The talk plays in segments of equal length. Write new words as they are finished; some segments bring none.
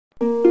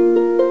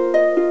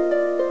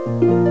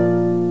Being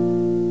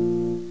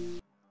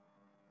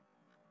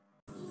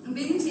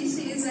a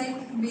teacher is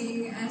like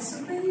being a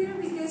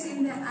superhero, because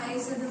in the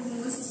eyes of the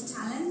most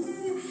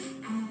talented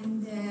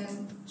and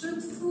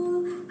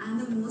truthful and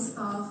the most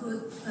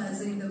powerful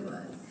person in the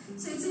world.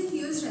 So it's a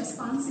huge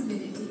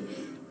responsibility,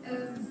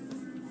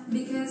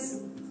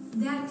 because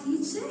their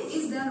teacher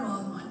is their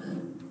role model.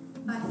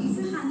 But if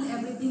you handle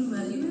everything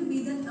well, you will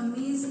be that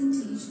amazing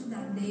teacher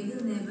that they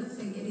will never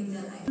forget in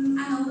their life. And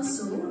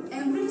also,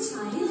 every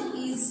child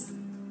is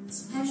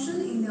special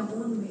in their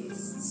own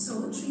ways,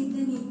 so treat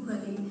them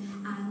equally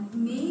and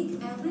make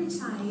every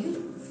child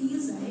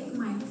feels like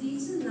my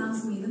teacher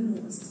loves me the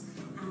most,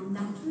 and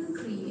that will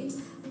create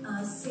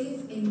a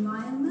safe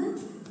environment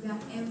where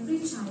every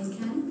child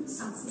can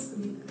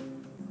successfully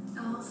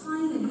learn.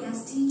 Finally,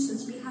 as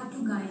teachers, we have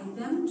to guide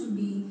them to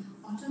be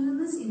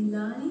autonomous in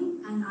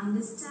learning and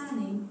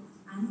understanding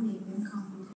and make them confident.